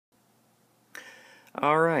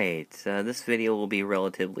Alright, this video will be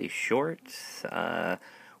relatively short.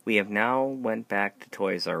 We have now went back to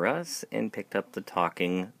Toys R Us and picked up the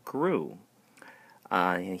talking Gru.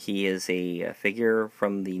 He is a figure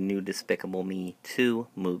from the new Despicable Me 2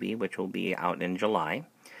 movie, which will be out in July.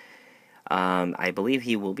 I believe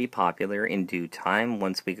he will be popular in due time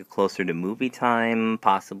once we get closer to movie time,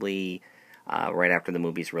 possibly right after the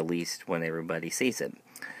movie's released when everybody sees it.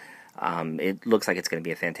 It looks like it's going to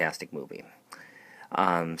be a fantastic movie.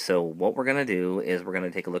 So what we're going to do is we're going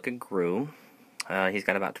to take a look at Gru. He's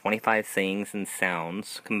got about 25 things and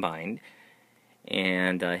sounds combined.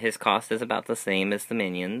 And his cost is about the same as the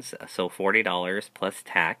Minions, so $40 plus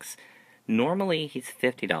tax. Normally he's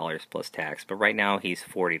 $50 plus tax, but right now he's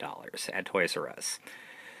 $40 at Toys R Us.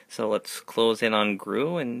 So let's close in on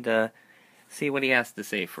Gru and see what he has to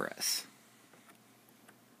say for us.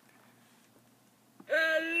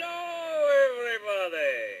 Hello,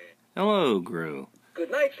 everybody! Hello, Gru. Good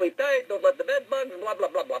night, sleep tight, don't let the bed bugs, blah, blah,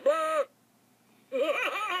 blah, blah, blah.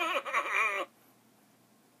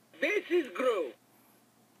 This is Gru.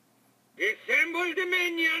 Assemble the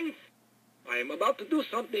minions. I am about to do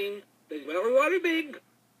something that is very, very big.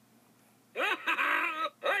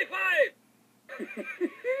 High five!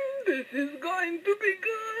 This is going to be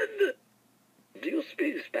good. Do you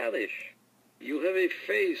speak Spanish? You have a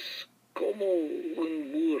face como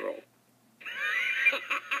un burro.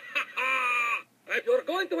 You're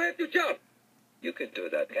going to have to jump. You can do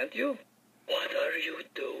that, can't you? What are you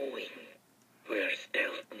doing? We're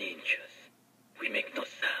stealth ninjas. We make no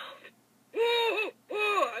sound.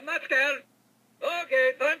 Oh, I'm not scared.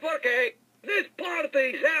 Okay, time for cake. This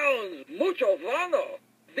party sounds mucho fano.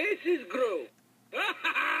 This is Gru.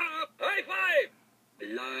 High five!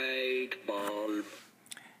 Light bulb.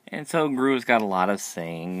 And so Gru's got a lot of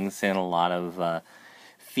sayings and a lot of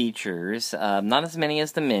features. Not as many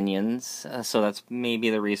as the Minions, so that's maybe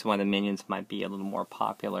the reason why the Minions might be a little more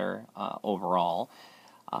popular overall.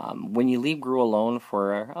 When you leave Gru alone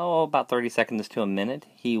for, about 30 seconds to a minute,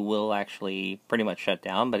 he will actually pretty much shut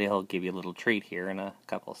down, but he'll give you a little treat here in a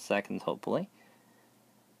couple of seconds, hopefully.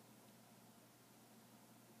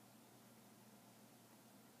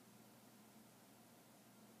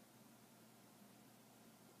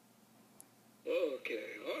 Okay,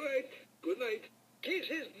 all right. Good night.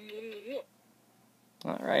 Kisses.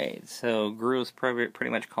 Alright, so Gru's pretty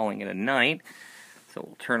much calling it a night. So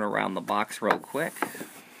we'll turn around the box real quick.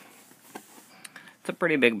 It's a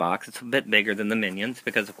pretty big box. It's a bit bigger than the Minions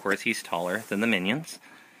because, of course, he's taller than the Minions.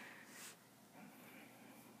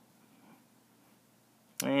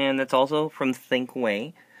 And that's also from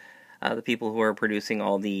Thinkway, the people who are producing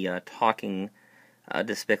all the talking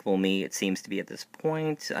Despicable Me, it seems to be at this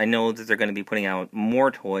point. I know that they're going to be putting out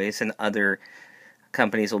more toys, and other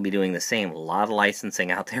companies will be doing the same. A lot of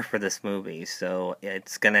licensing out there for this movie, so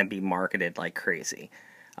it's going to be marketed like crazy.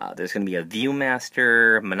 There's going to be a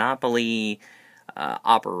Viewmaster, Monopoly,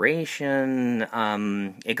 Operation,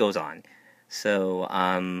 it goes on. So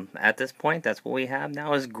at this point, that's what we have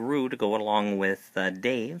now is Gru to go along with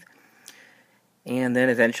Dave. And then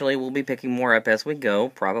eventually we'll be picking more up as we go,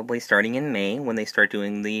 probably starting in May when they start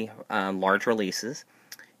doing the large releases.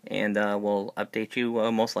 And we'll update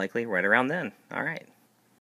you most likely right around then. Alright.